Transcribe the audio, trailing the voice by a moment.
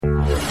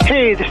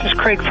Hey, this is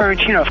Craig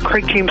Ferrantino of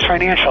Craig James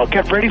Financial.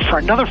 Get ready for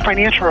another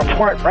financial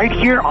report right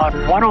here on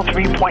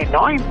 103.9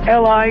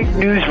 LI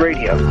News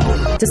Radio.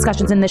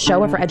 Discussions in this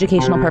show are for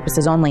educational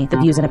purposes only. The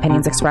views and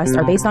opinions expressed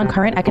are based on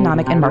current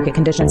economic and market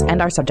conditions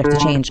and are subject to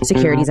change.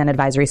 Securities and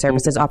advisory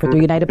services offered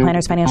through United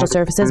Planners Financial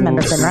Services,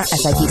 member FINRA,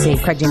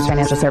 SIPC. Craig James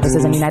Financial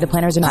Services and United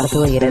Planners are not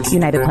affiliated.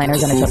 United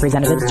Planners and its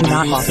representatives do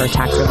not offer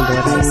tax or legal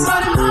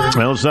advice.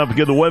 Well, let's not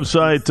forget the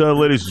website,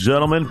 ladies and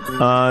gentlemen.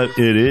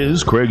 It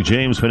is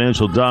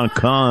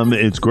CraigJamesFinancial.com.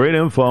 It's great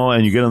info,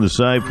 and you get on the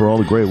site for all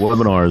the great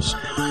webinars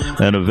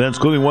and events,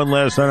 including one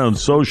last night on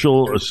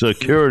Social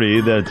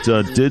Security that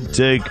did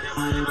take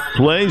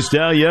place.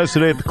 Dow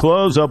yesterday at the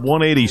close, up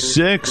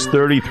 186,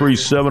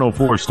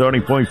 33,704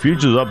 starting point.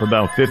 Futures up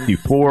about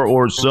 54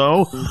 or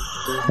so.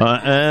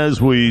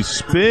 As we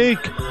speak,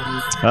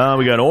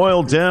 we got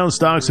oil down,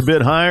 stocks a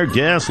bit higher,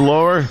 gas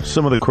lower,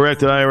 some of the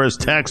corrected IRS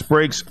tax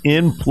breaks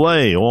in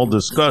play, all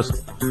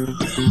discussed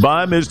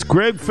by Mr.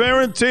 Craig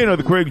Ferrantino,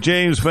 the Craig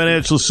James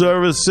Financial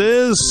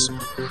Services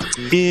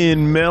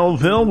in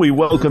Melville. We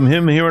welcome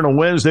him here on a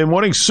Wednesday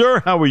morning.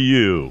 Sir, how are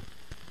you?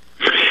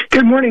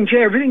 Good morning,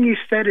 Jay. Everything you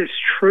said is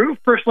true.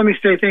 First, let me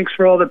say thanks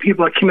for all the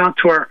people that came out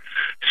to our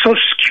Social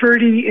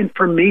Security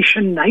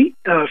Information Night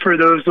for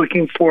those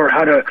looking for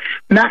how to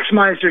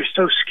maximize their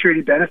Social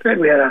Security benefit.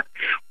 We had a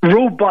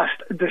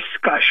robust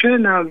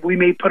discussion. We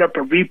may put up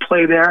a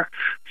replay there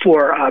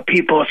for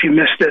people. If you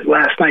missed it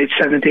last night,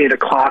 7 to 8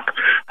 o'clock,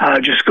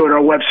 just go to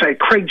our website,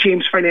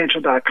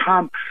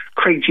 CraigJamesFinancial.com,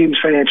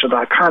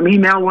 CraigJamesFinancial.com.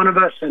 Email one of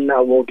us, and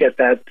we'll get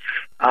that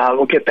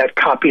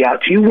copy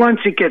out to you once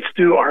it gets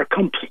through our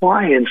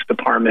compliance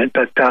department.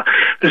 But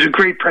there's a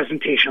great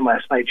presentation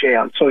last night, Jay,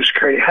 on Social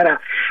Security.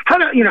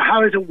 How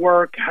does it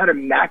work? How to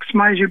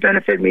maximize your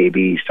benefit?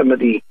 Maybe some of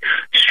the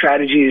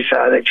strategies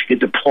that you could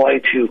deploy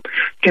to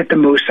get the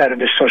most out of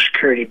the Social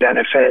Security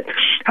benefit.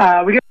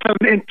 We got some,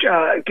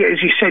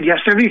 as you said, yes,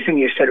 everything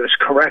you said was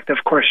correct.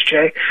 Of course,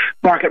 Jay,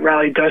 market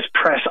rally does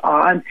press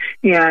on,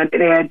 and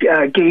it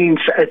had gains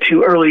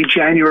to early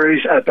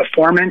January's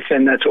performance,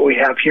 and that's what we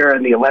have here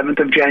on the 11th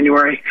of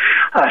January.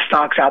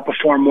 Stocks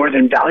outperform more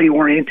than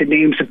value-oriented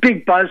names. The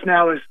big buzz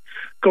now is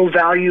go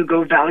value,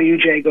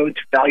 Jay, go to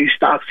value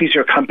stocks. These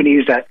are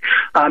companies that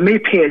may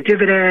pay a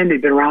dividend.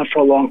 They've been around for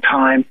a long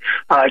time.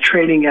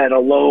 Trading at a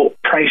low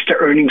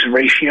price-to-earnings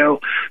ratio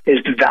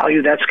is the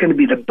value. That's going to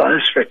be the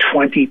buzz for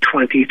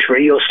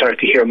 2023. You'll start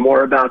to hear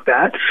more about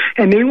that.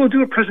 And maybe we'll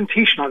do a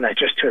presentation on that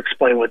just to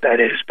explain what that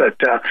is. But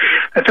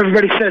if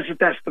everybody says that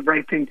that's the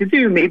right thing to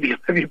do, maybe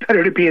it'd be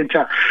better to be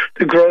into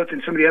the growth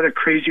and some of the other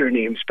crazier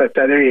names. But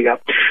there you go.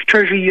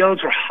 Treasury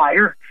yields were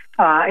higher.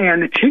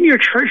 And the 10-year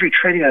Treasury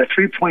trading at a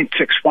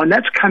 3.61.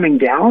 That's coming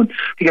down.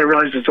 You got to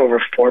realize it's over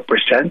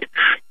 4%.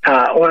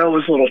 Oil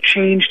was a little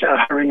changed,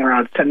 hovering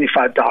around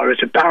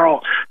 $75 a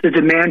barrel. The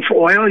demand for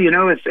oil,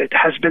 it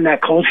has been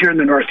that cold here in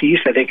the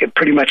Northeast. I think it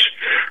pretty much,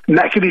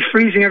 that could be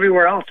freezing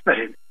everywhere else, but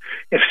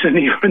if it's in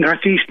the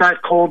Northeast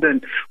not cold,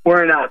 then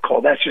we're not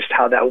cold. That's just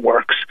how that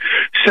works.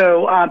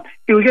 So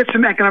we get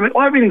some economic.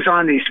 Well, everything's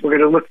on these. We're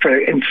going to look for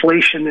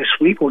inflation this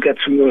week. We'll get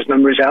some of those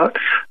numbers out,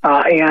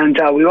 and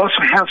we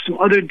also have some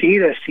other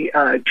data,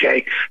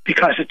 Jay,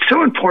 because it's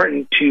so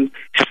important to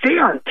stay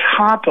on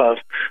top of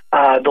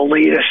the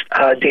latest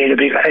data.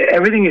 Because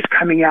everything is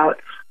coming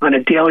out on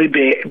a daily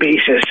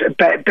basis.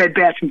 Bed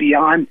Bath &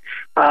 Beyond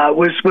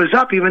was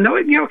up, even though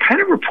it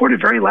kind of reported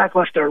very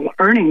lackluster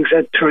earnings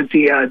towards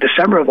the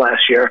December of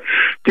last year.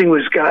 Thing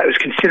was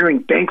considering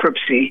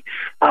bankruptcy,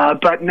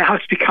 but now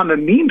it's become a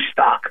meme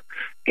stock.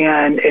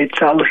 And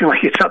it's looking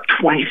like it's up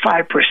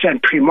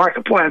 25%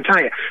 pre-market. Boy, I'm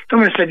telling you,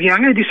 someone said,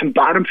 I'm going to do some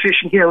bottom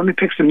fishing here. Let me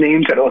pick some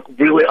names that look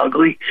really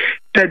ugly.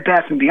 Bed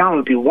Bath & Beyond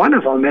would be one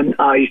of them, and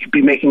you could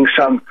be making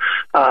some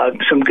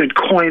good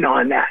coin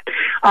on that.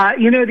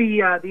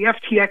 The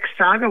FTX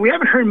saga, we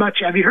haven't heard much.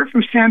 Have you heard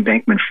from Sam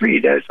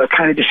Bankman-Fried? It's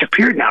kind of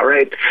disappeared now,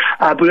 right?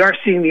 But we are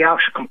seeing the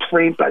actual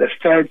complaint by the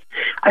Feds.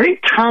 I think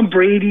Tom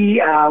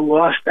Brady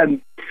lost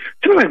something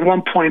like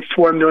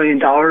 $1.4 million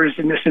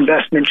in this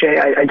investment, Jay.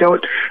 I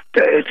don't.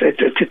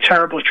 It's a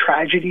terrible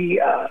tragedy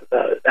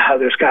how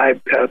this guy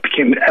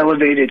became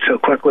elevated so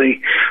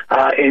quickly,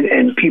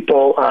 and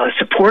people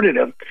supported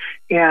him.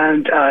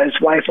 And his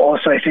wife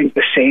also, I think,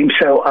 the same.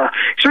 So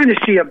starting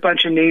to see a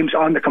bunch of names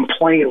on the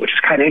complaint, which is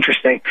kind of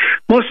interesting.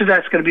 Most of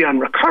that's going to be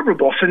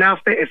unrecoverable. So now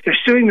if they're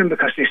suing them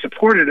because they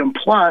supported him,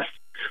 plus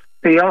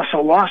they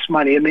also lost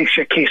money, it makes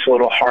your case a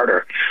little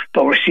harder.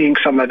 But we're seeing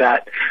some of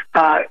that.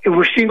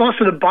 We're seeing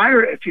also the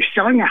buyer, if you're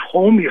selling a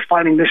home, you're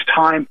finding this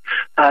time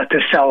to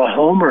sell a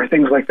home or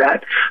things like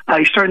that.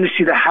 You're starting to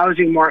see the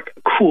housing market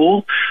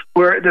cool,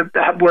 where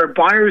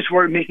buyers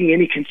weren't making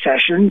any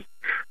concessions.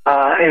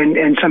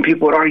 And some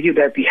people would argue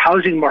that the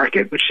housing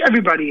market, which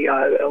everybody,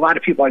 a lot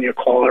of people on your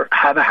call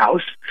have a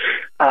house,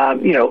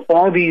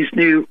 all these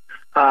new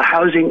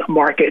housing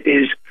market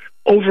is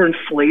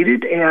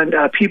overinflated, and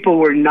people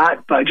were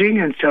not budging,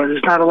 and so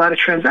there's not a lot of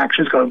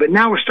transactions going. But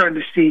now we're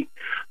starting to see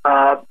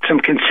some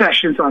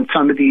concessions on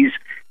some of these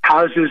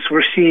houses.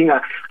 We're seeing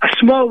a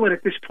small one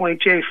at this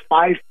point, Jay,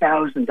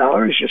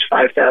 $5,000, just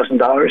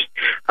 $5,000.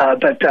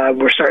 But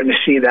we're starting to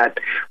see that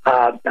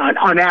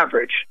on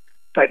average.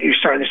 But you're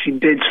starting to see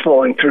bids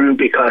falling through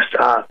because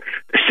the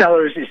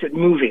sellers isn't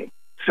moving.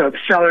 So the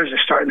sellers are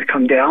starting to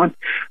come down.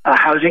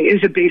 Housing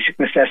is a basic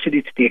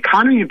necessity to the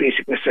economy, a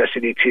basic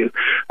necessity to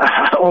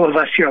all of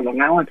us here on Long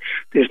Island.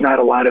 There's not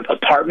a lot of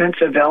apartments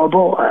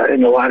available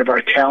in a lot of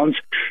our towns,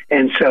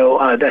 and so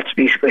that's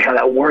basically how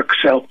that works.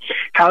 So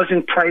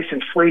housing price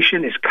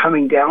inflation is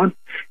coming down,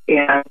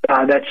 and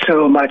that's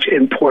so much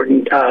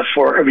important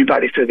for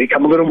everybody to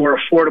become a little more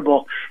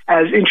affordable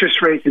as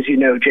interest rates, as you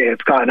know, Jay,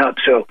 have gone up.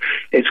 So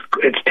it's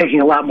taking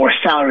a lot more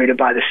salary to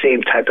buy the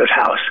same type of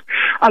house.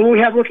 What we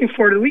have looking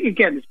forward to the week,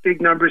 again, there's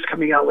big numbers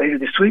coming out later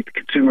this week, the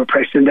Consumer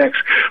Price Index.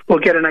 We'll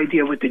get an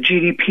idea what the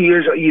GDP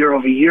is year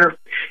over year,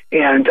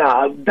 and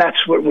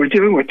that's what we're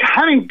doing. We're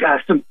having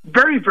some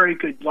very, very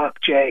good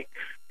luck, Jay,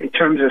 in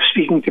terms of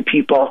speaking to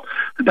people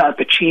about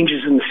the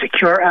changes in the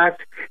Secure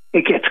Act.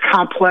 It gets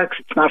complex.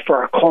 It's not for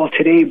our call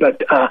today,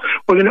 but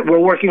we're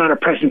working on a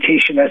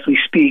presentation as we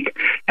speak,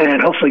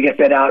 and hopefully get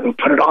that out and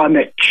put it on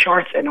the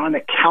charts and on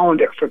the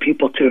calendar for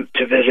people to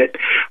visit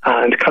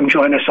and come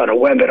join us on a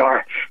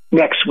webinar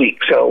next week.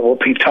 So we'll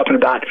be talking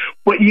about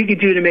what you can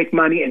do to make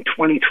money in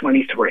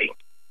 2023.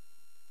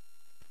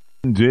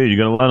 Indeed, you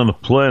got a lot on the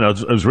plate. I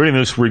was reading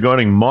this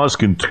regarding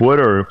Musk and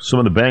Twitter. Some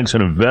of the banks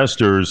and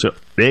investors,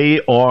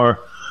 they are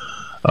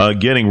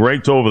getting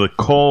raked over the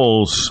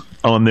coals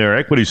on their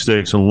equity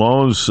stakes and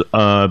loans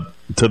to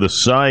the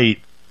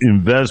site.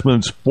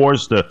 Investments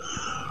forced to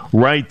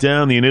write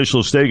down the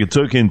initial stake it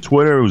took in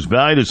Twitter. It was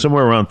valued at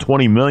somewhere around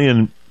 $20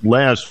 million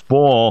last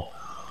fall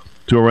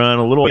to around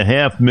a little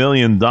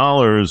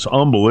 $500,000.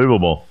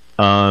 Unbelievable.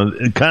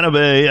 Kind of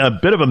a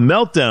bit of a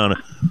meltdown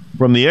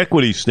from the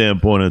equity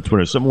standpoint on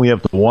Twitter. Something we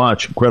have to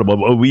watch. Incredible.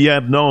 But we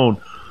have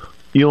known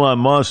Elon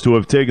Musk to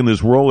have taken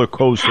this roller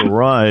coaster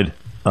ride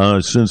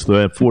since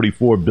that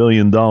 $44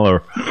 billion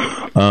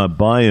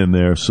buy-in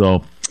there.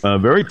 So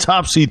very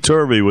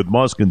topsy-turvy with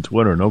Musk and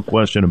Twitter, no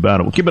question about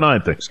it. We'll keep an eye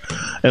on things.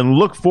 And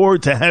look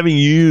forward to having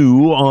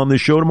you on the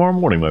show tomorrow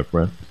morning, my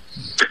friend.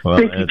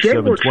 Thank you, at Jay.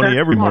 7:20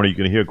 every morning, you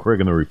can hear Craig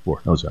in the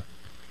report. How's that?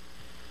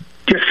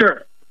 Yes,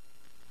 sir.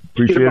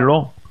 Appreciate it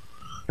all.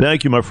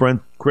 Thank you, my friend.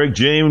 Craig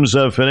James,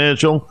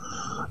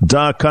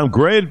 financial.com.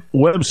 Great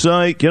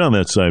website. Get on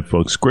that site,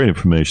 folks. Great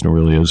information, it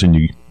really is. And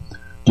you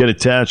get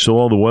attached to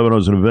all the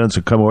webinars and events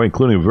that come away,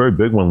 including a very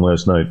big one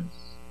last night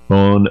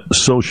on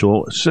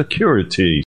Social Security.